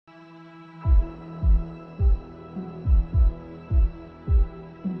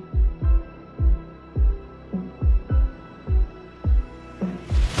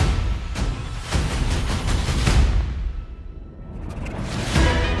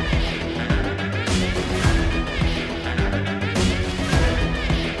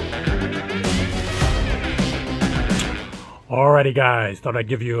Alrighty guys, thought I'd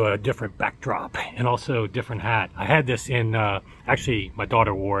give you a different backdrop and also a different hat. I had this in, actually my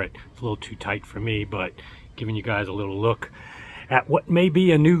daughter wore it. It's a little too tight for me, but giving you guys a little look at what may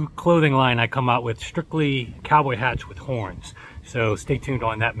be a new clothing line I come out with, strictly cowboy hats with horns. So stay tuned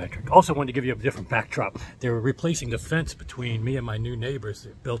on that metric. Also wanted to give you a different backdrop. They were replacing the fence between me and my new neighbors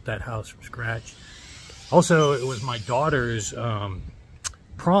that built that house from scratch. Also, it was my daughter's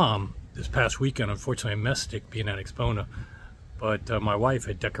prom this past weekend. Unfortunately, I missed it being at Axpona. But my wife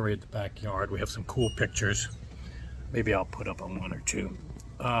had decorated the backyard. We have some cool pictures. Maybe I'll put up on one or two.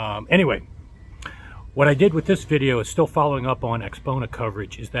 Anyway, what I did with this video is still following up on Axpona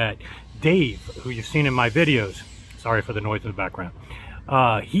coverage, is that Dave, who you've seen in my videos, sorry for the noise in the background,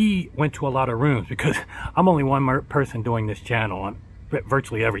 he went to a lot of rooms because I'm only one person doing this channel on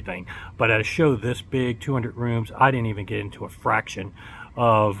virtually everything. But at a show this big, 200 rooms, I didn't even get into a fraction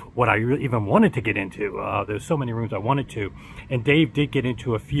of what I even wanted to get into. There's so many rooms I wanted to, and Dave did get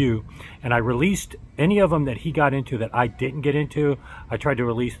into a few, and I released any of them that he got into that I didn't get into. I tried to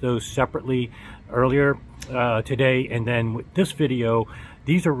release those separately earlier today, and then with this video,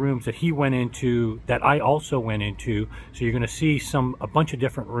 these are rooms that he went into that I also went into. So you're going to see a bunch of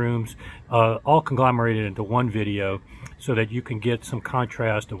different rooms all conglomerated into one video, so that you can get some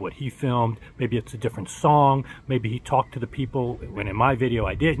contrast of what he filmed. Maybe it's a different song, maybe he talked to the people when in my video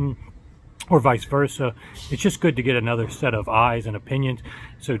I didn't, or vice versa. It's just good to get another set of eyes and opinions.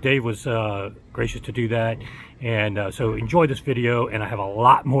 So Dave was gracious to do that, and so enjoy this video, and I have a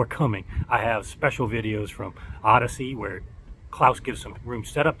lot more coming. I have special videos from Odyssey where Klaus gives some room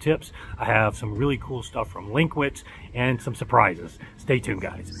setup tips. I have some really cool stuff from Linkwitz and some surprises. Stay tuned,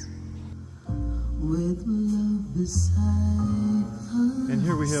 guys. With love beside us. And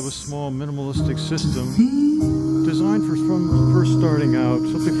here we have a small minimalistic system designed for from first starting out,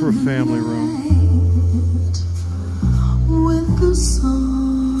 something for a family room. With the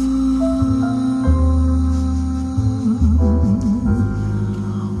sun,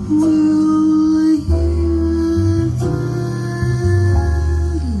 we'll hear the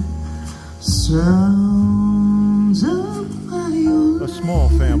sounds of violins. A small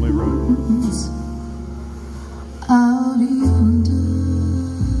family room. Out yonder,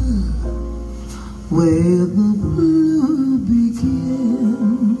 where the blue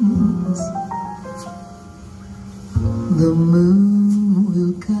begins, the moon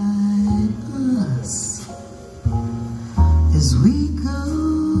will guide us as we go,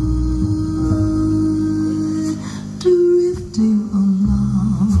 drifting along.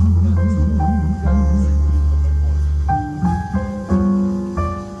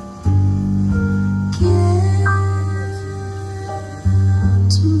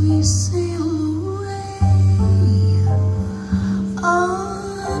 We sail away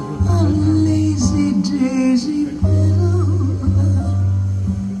on a lazy daisy meadow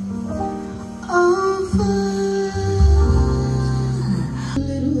over a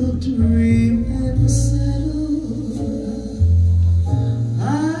little dream and settle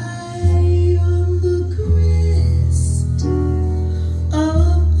high on the crest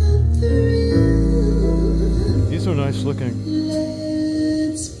of a thrill. These are nice looking.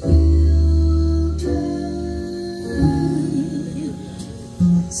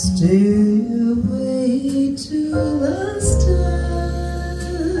 Stairway to the stars,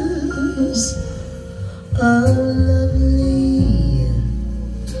 a lovely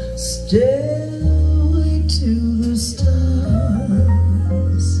stairway to the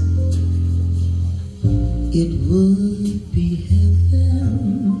stars. It would be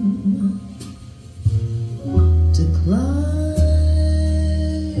heaven to climb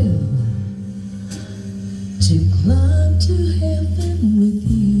to heaven with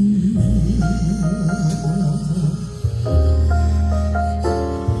you.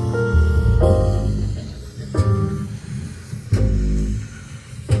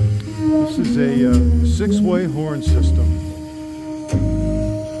 This is a six-way horn system.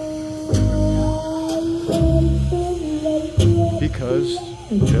 Because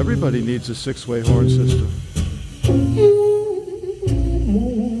everybody needs a six-way horn system.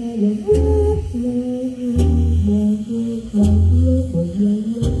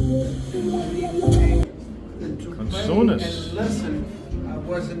 Consonus. Listen,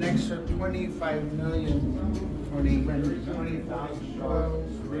 was an extra 25 million for the $20,000.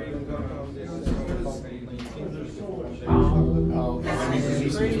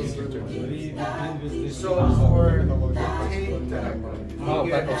 So for oh,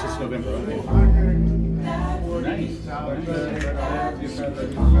 that was just November.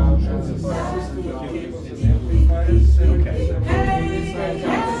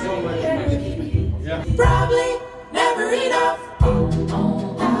 Probably never eat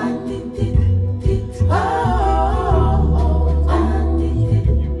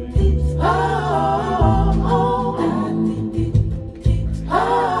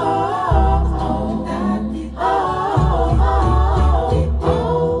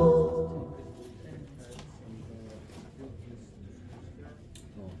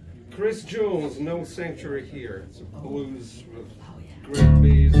Chris Jones, No Sanctuary Here. It's a blues with great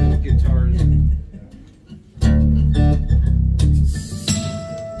bass and guitars.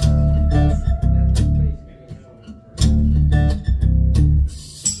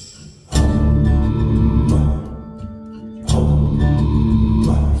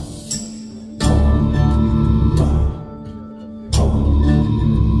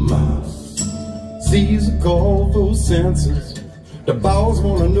 Sees a call for census. The boss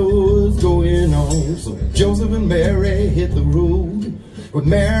wanna know what's going on. So Joseph and Mary hit the road. With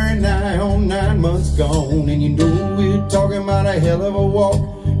Mary nigh on 9 months gone. And you know we're talking about a hell of a walk.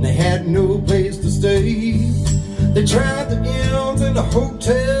 And they had no place to stay. They tried the inns and the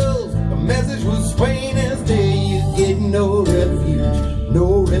hotels. The message was plain as day. You get no refuge,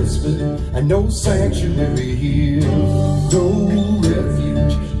 no respite, and no sanctuary here. No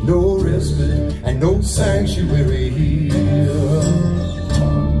refuge, no respite, and no sanctuary here.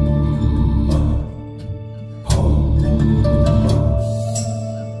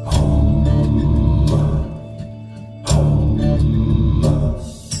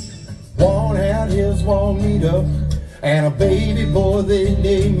 One had his one meet up, and a baby boy they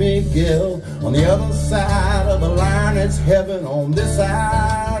named Miguel. On the other side of the line it's heaven, on this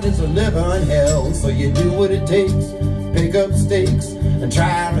side it's a living hell. So you do what it takes, pick up stakes, and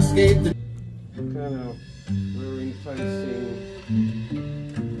try to escape the Kind of very enticing,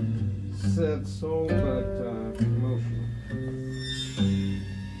 sad song, but emotional.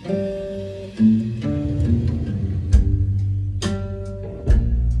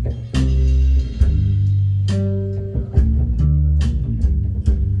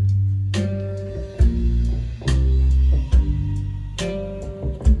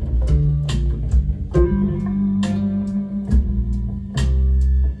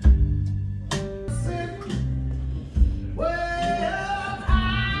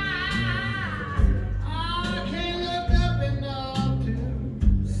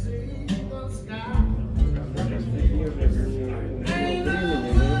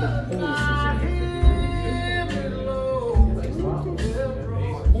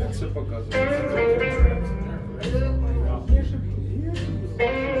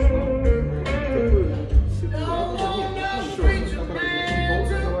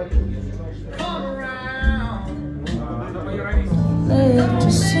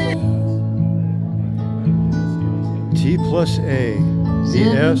 T+A, the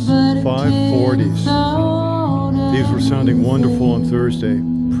S540s. These were sounding wonderful on Thursday,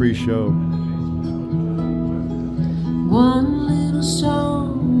 pre-show. One little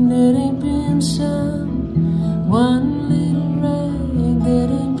song that ain't been sung, one little rag that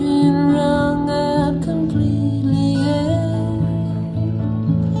ain't been wrung out completely yet,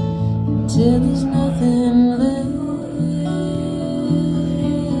 till there's nothing left.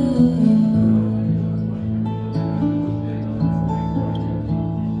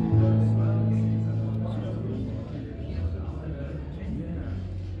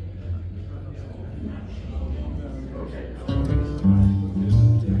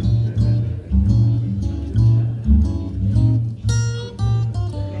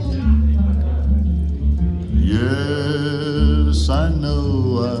 Yes, I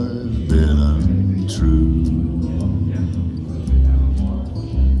know I've been untrue,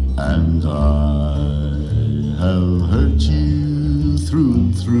 and I have hurt you through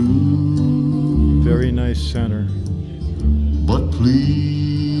and through. Very nice center. But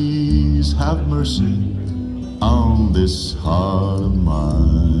please have mercy on this heart of mine.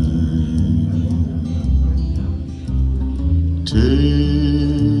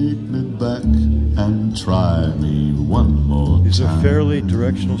 Take me back and try me one more time. These are fairly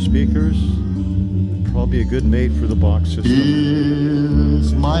directional speakers. Probably a good mate for the box system.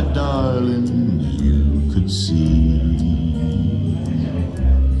 If my darling you could see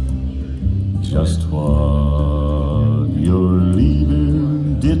just what your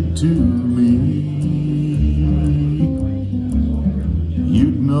leaving did to me,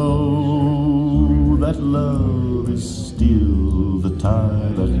 you'd know that love is still the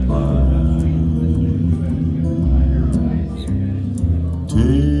tie that binds.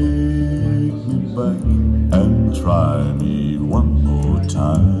 Take me back and try me one more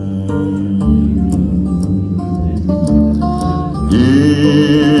time.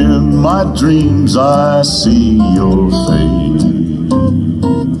 In my dreams I see your face.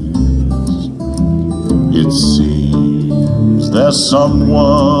 It seems there's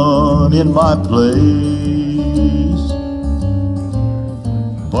someone in my place.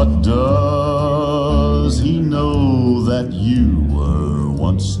 But does he know that you were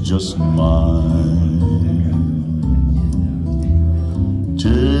once just mine?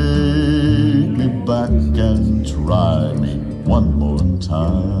 Take try me one more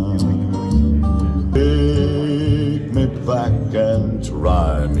time. Take me back and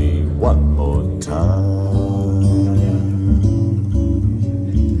try me one more time.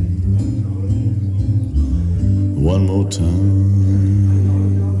 One more time.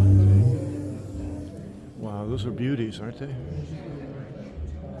 Wow, those are beauties, aren't they?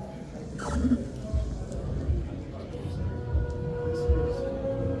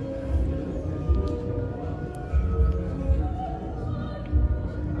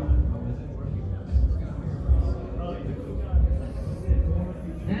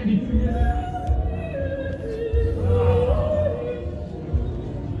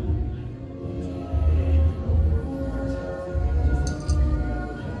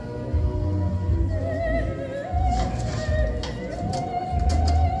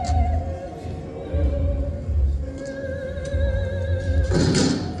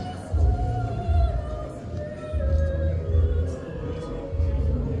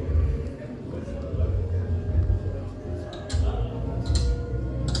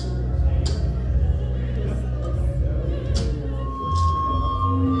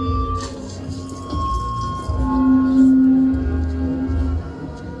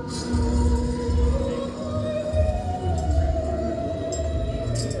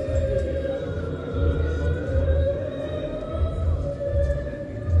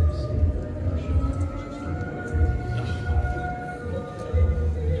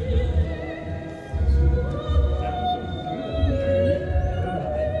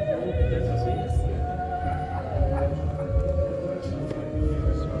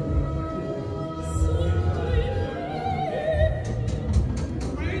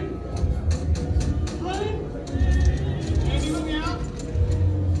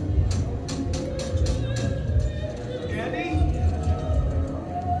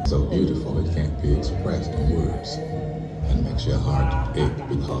 So beautiful it can't be expressed in words, and makes your heart ache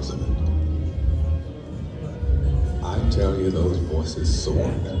because of it. I tell you, those voices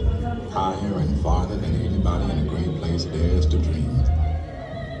soared higher and farther than anybody in a great place dares to dream.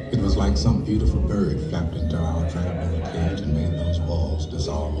 It was like some beautiful bird flapped into our tranquil cage and made those walls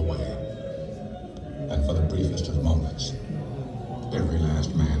dissolve away. And for the briefest of moments, every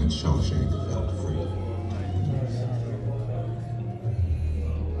last man in Shawshank felt free.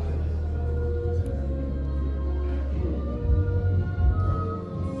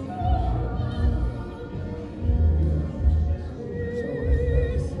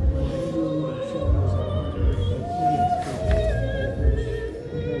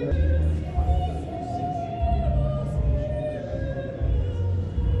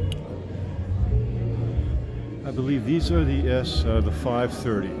 I believe these are the the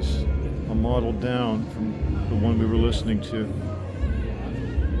 530s, a model down from the one we were listening to.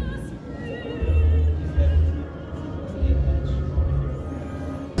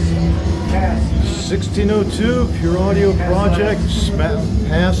 $1602 Pure Audio Project,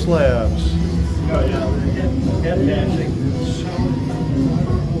 Pass Labs.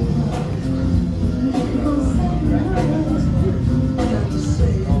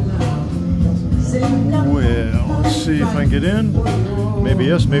 Well, let's see if I can get in. Maybe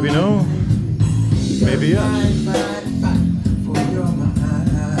yes, maybe no. Maybe yes.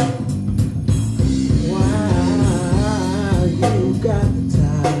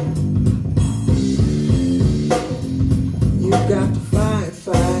 You got to fight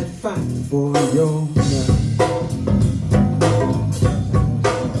for your mind.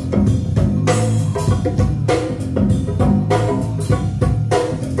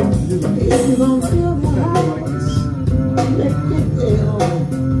 If you're gonna feel my heart, let it get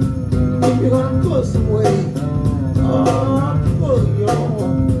on. If you're gonna pull some weight,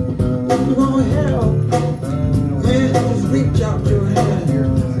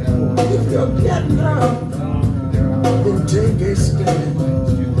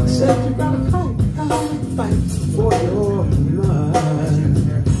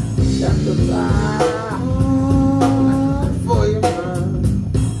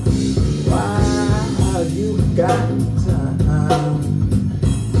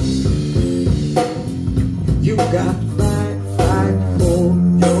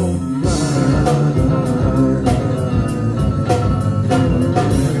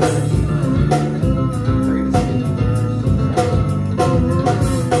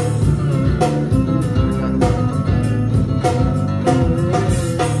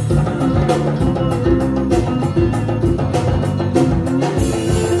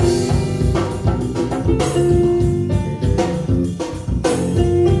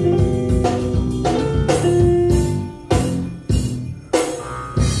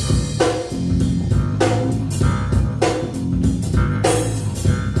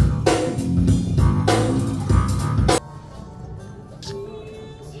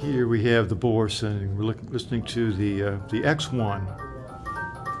 have the Borresen, and we're listening to the X1.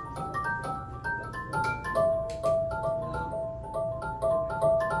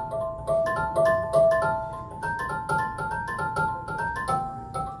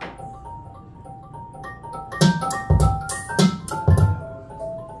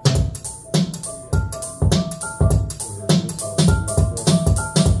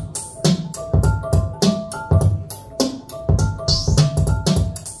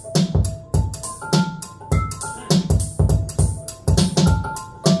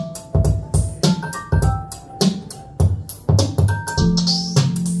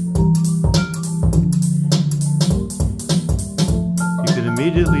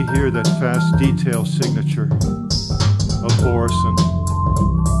 Immediately hear that fast detail signature of Borresen.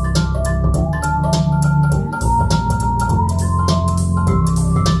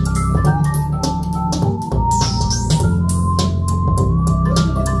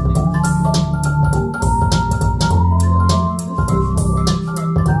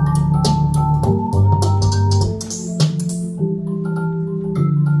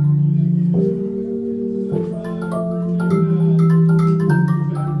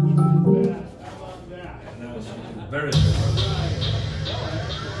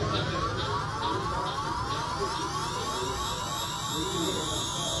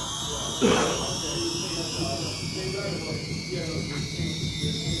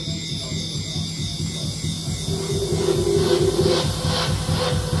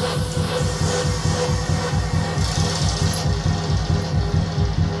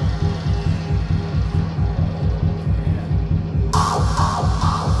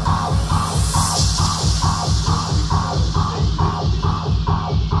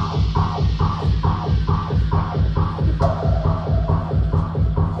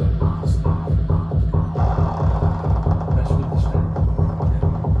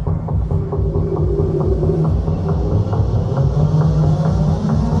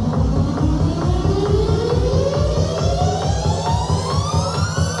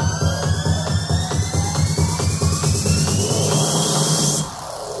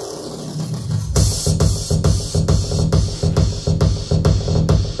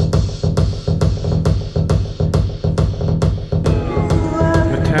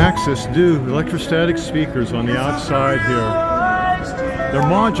 Metaxas do electrostatic speakers on the outside here. They're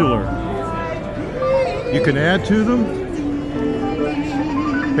modular. You can add to them.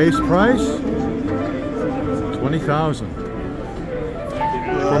 Base price, $20,000.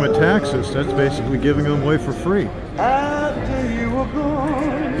 For Metaxas, that's basically giving them away for free. You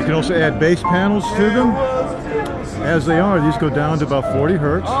can also add bass panels to them. As they are, these go down to about 40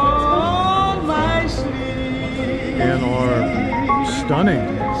 hertz and are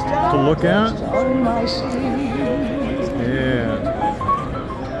stunning to look at. And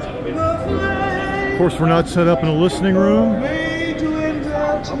of course, we're not set up in a listening room, but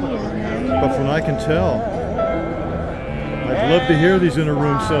from what I can tell, I'd love to hear these in a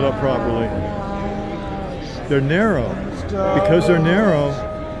room set up properly. They're narrow. Because they're narrow,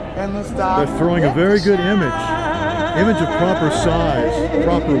 they're throwing a very good image of proper size,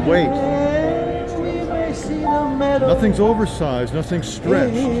 proper weight. Nothing's oversized, nothing's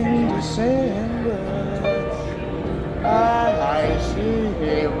stretched.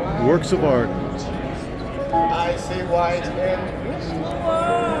 Works of art. I see white and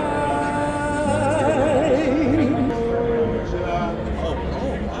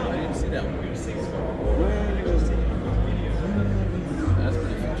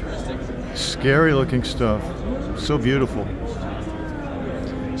Scary looking stuff. So beautiful.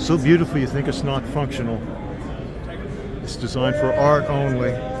 So beautiful you think it's not functional. It's designed for art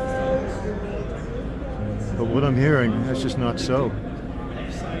only. But what I'm hearing, that's just not so.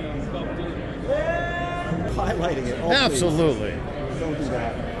 highlighting it. Absolutely. Don't do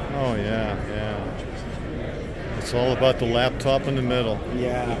that. Oh yeah, yeah. It's all about the laptop in the middle.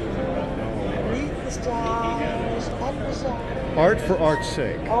 Yeah. Art for art's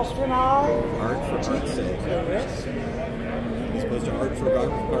sake. Art for art's sake. As opposed to art for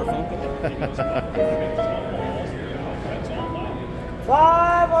Garfunkel.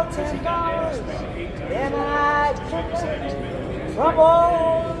 5 or $10, then I'd collect from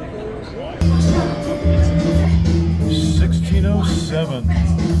all those years. 1607.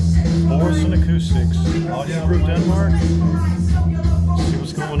 Borresen Acoustics. Audio Group Denmark. Let's see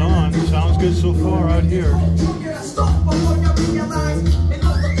what's going on. Sounds good so far out here.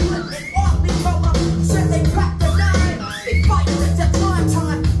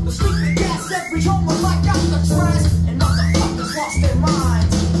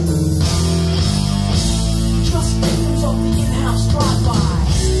 Just victims of the in-house drive-by.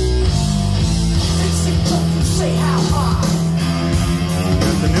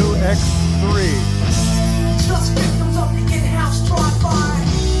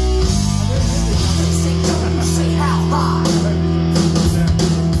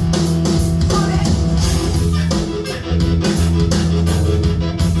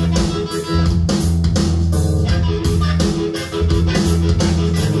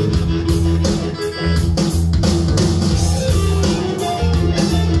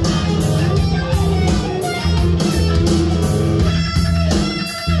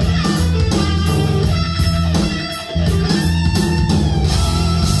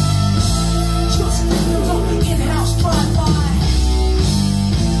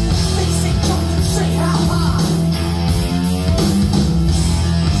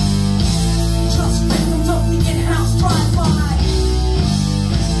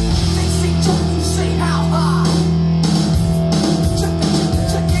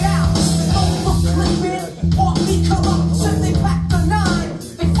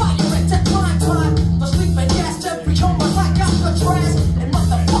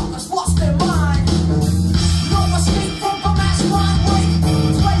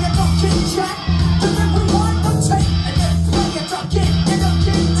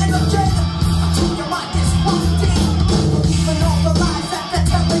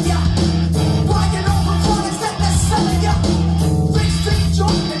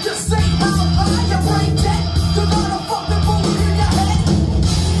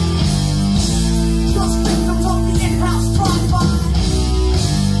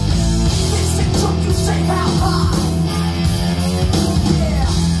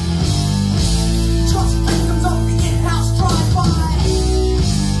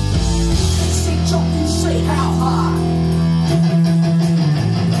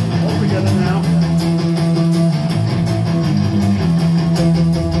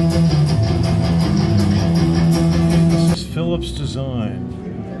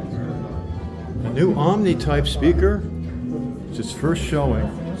 New Omni-type speaker. It's its first showing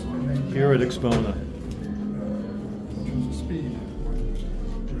here at Axpona.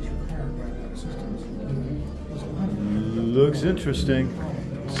 Looks interesting.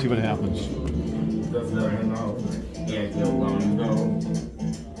 Let's see what happens. Just let me know if you want to go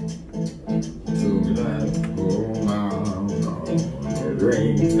to that cool mountain.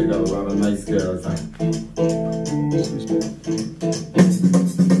 Dreams, they got a lot of nice girls.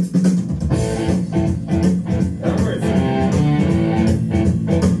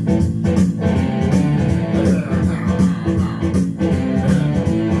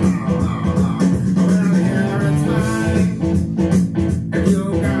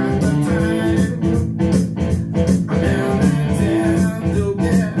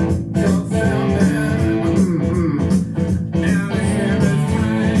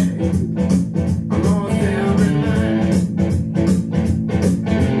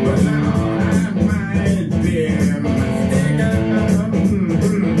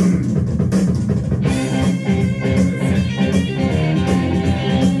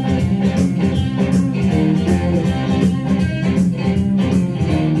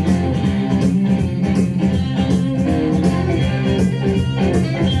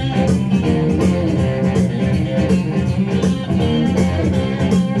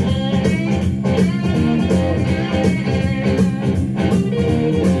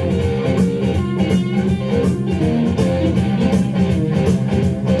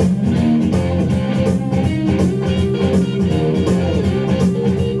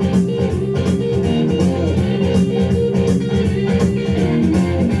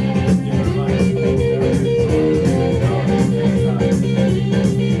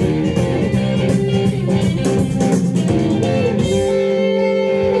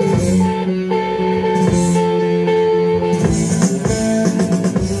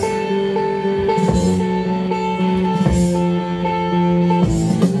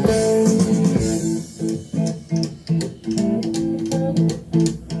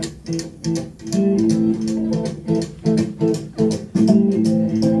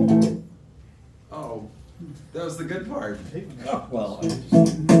 That was the good part. Oh, well.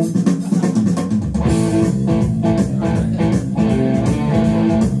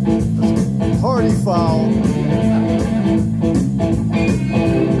 Party foul.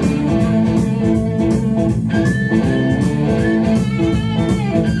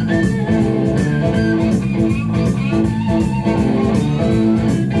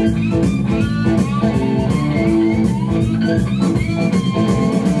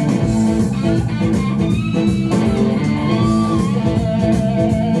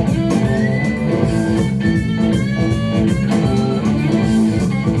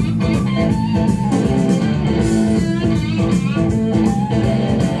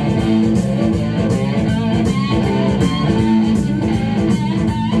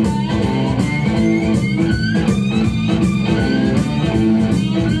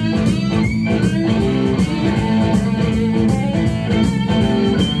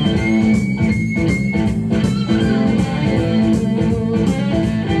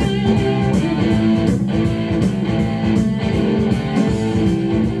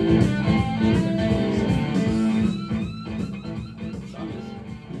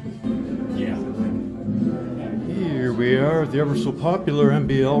 The ever so popular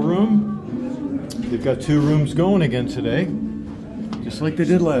MBL room. They've got 2 rooms going again today, just like they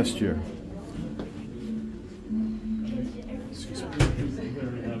did last year.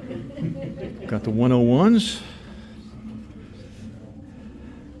 Got the 101s.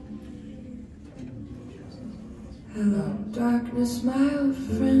 Hello, darkness, my old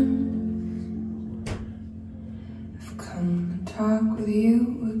friend. I've come to talk with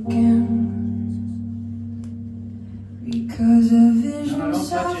you again. Because a vision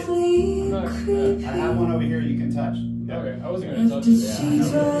softly creeping. I have one over here you can touch. Okay, I wasn't going to touch it.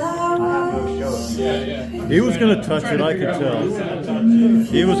 Yeah. He was going to touch it, I could tell.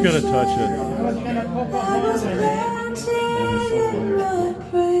 He was going to touch it. I was planting my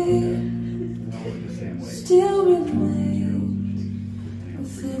prayer, still remain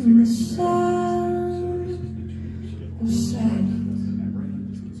within the sound of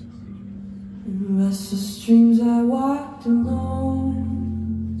silence. In restless dreams I walked alone,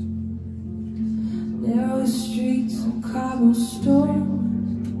 narrow streets of cobblestone,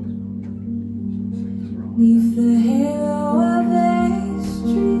 neath the halo of a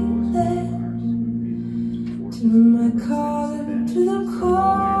street lamp, tune my collar to the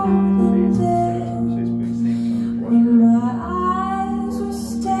cold and damp, when my eyes were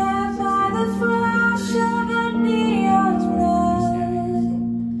stabbed by the flash of a neon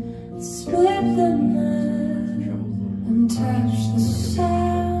light, split the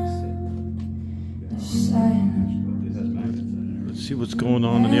See what's going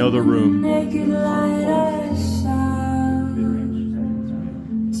on in the other room. Naked light I saw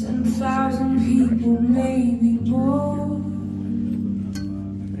 10,000 people, maybe more.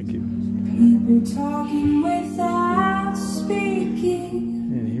 Thank you. People talking without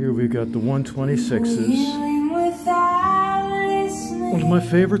speaking. And here we've got the 126s. Hearing without listening. One of my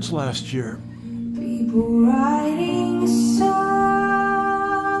favorites last year. People writing songs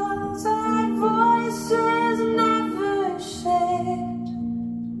that voices never said.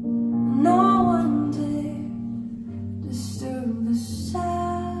 No one dare disturb the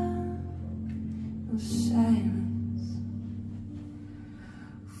sound of silence.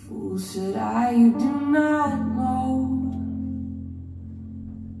 Fool said I, you do not know.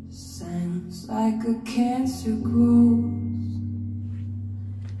 Silence like a cancer grows.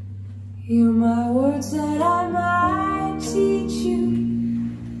 Hear my words that I might teach you.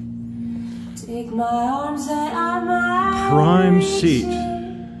 Take my arms that I might Prime reach seat. you.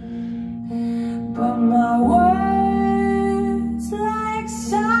 But my words like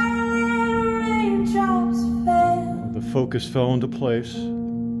silent raindrops fell The focus fell into place.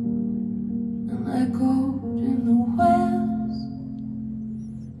 and echoed in the wells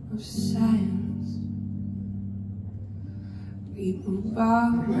of silence. People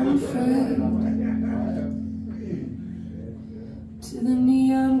bow and fade to the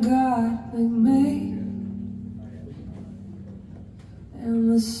neon god like me,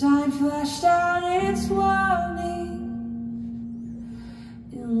 and the sign flashed out its warning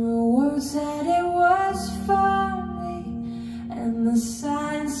in the words that it was for me, and the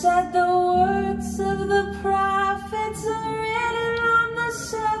sign said the words of the prophets are written on the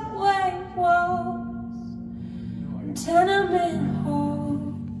subway walls. Tenement halls.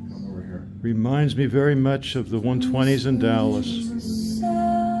 Reminds me very much of the 120s in Dallas.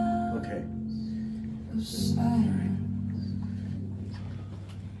 Okay.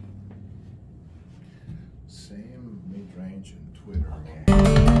 Same mid-range and Twitter.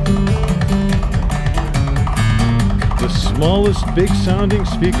 The smallest big sounding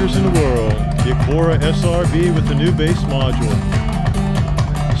speakers in the world. The Axpona SRB with the new bass module.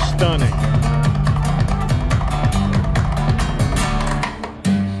 Stunning.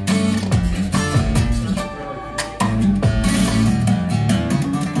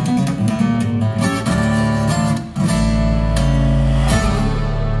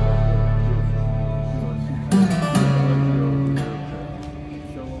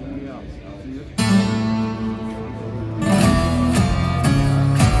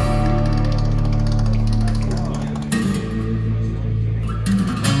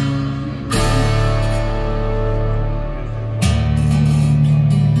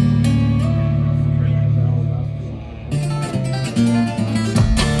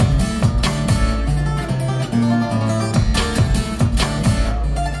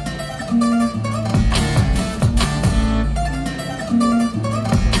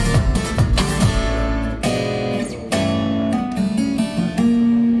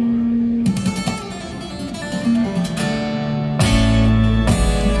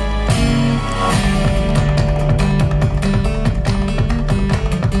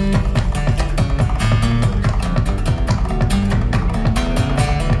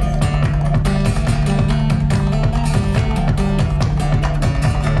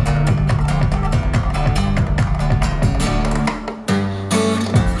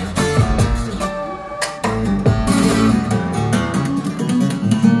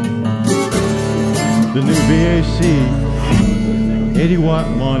 The new BAC 80-watt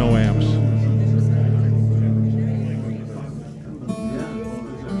mono amps.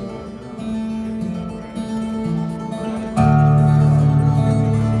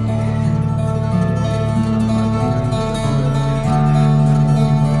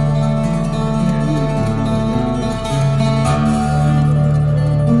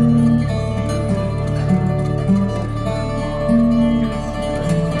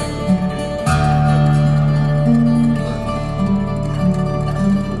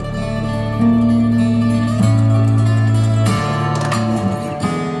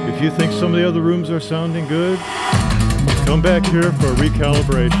 If you think some of the other rooms are sounding good, come back here for a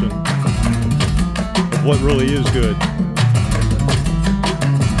recalibration of what really is good.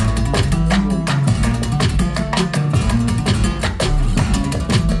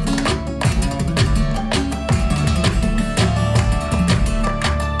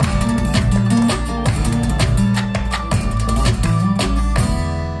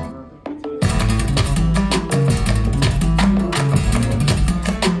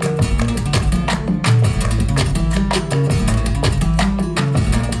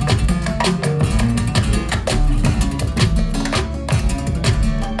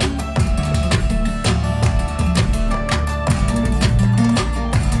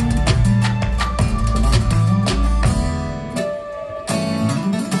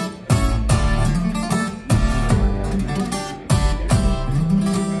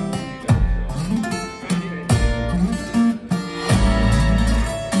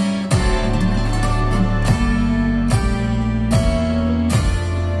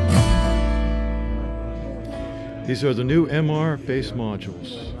 These are the new MR bass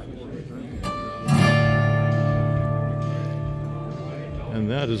modules. And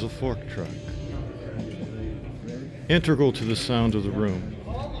that is a fork track. Integral to the sound of the room.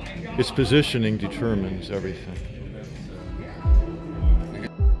 Its positioning determines everything.